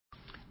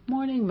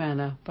Morning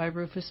Manna by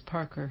Rufus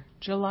Parker,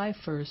 July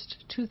 1st,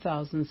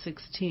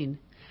 2016.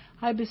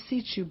 I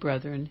beseech you,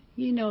 brethren,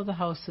 ye know the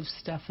house of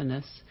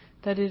Stephanas,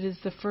 that it is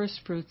the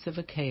firstfruits of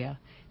Achaia,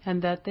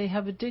 and that they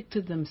have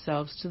addicted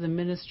themselves to the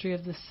ministry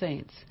of the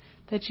saints,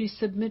 that ye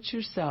submit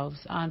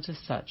yourselves unto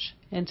such,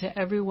 and to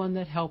every one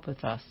that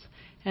helpeth us,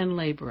 and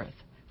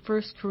laboureth.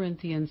 1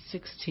 Corinthians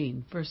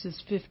 16, verses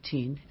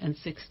 15 and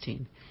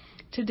 16.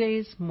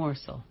 Today's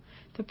morsel.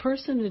 The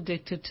person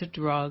addicted to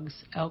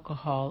drugs,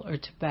 alcohol, or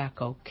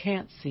tobacco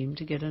can't seem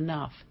to get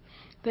enough.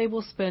 They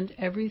will spend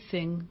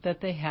everything that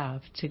they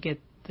have to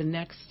get the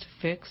next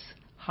fix,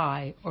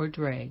 high, or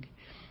drag.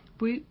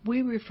 We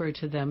refer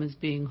to them as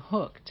being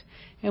hooked,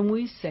 and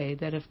we say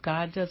that if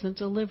God doesn't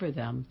deliver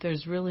them,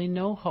 there's really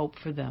no hope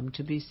for them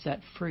to be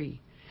set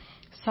free.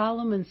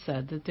 Solomon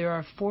said that there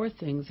are 4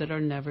 things that are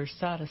never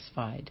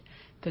satisfied: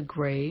 the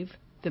grave,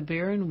 the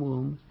barren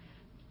womb,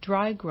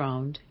 dry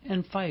ground,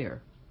 and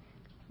fire.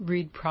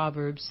 Read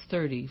Proverbs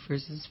 30,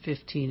 verses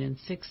 15 and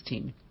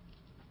 16.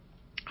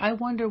 I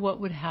wonder what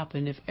would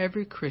happen if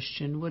every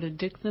Christian would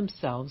addict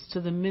themselves to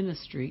the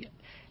ministry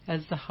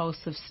as the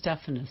house of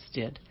Stephanas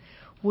did.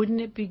 Wouldn't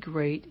it be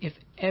great if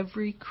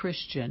every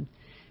Christian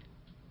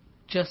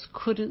just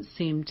couldn't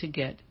seem to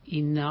get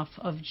enough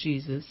of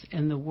Jesus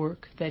and the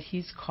work that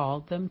he's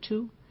called them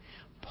to?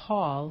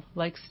 Paul,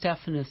 like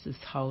Stephanas'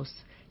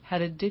 house,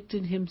 had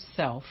addicted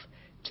himself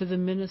to the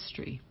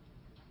ministry.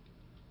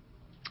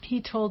 He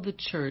told the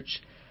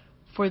church,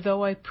 "For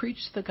though I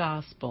preach the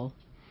gospel,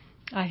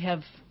 I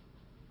have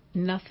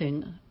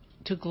nothing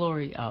to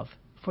glory of,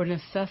 for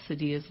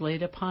necessity is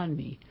laid upon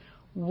me.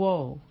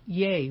 Woe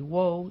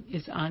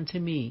is unto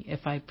me,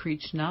 if I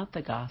preach not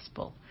the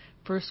gospel."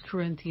 1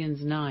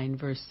 Corinthians 9,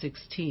 verse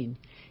 16.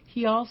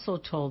 He also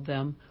told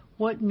them,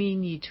 "What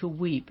mean ye to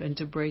weep and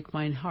to break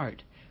mine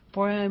heart?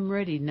 For I am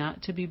ready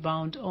not to be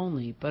bound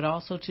only, but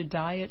also to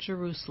die at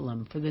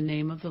Jerusalem for the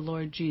name of the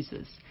Lord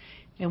Jesus."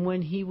 And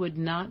when he would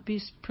not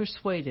be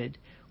persuaded,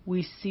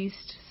 we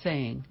ceased,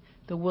 saying,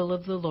 "The will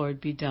of the Lord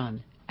be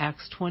done."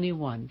 Acts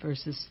 21,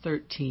 verses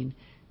 13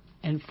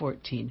 and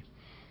 14.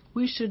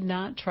 We should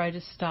not try to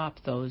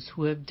stop those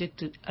who have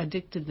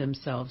addicted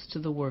themselves to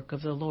the work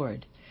of the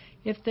Lord.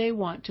 If they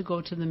want to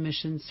go to the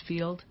missions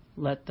field,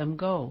 let them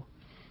go.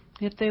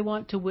 If they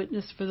want to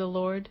witness for the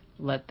Lord,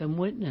 let them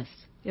witness.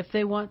 If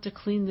they want to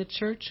clean the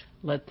church,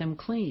 let them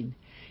clean.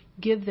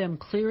 Give them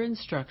clear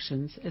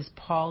instructions, as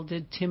Paul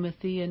did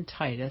Timothy and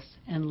Titus,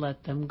 and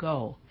let them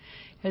go.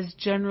 As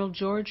General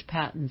George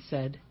Patton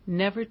said,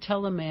 "Never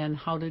tell a man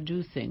how to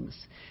do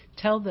things.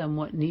 Tell them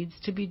what needs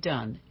to be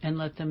done, and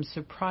let them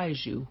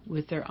surprise you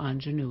with their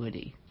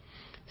ingenuity."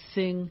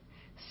 Sing,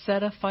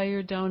 "Set a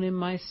fire down in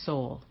my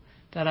soul,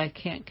 that I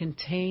can't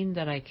contain,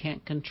 that I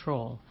can't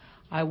control.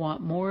 I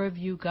want more of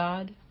you,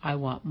 God. I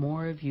want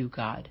more of you,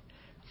 God."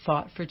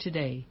 Thought for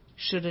today: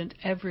 shouldn't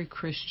every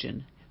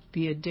Christian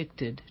be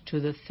addicted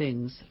to the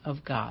things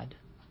of God?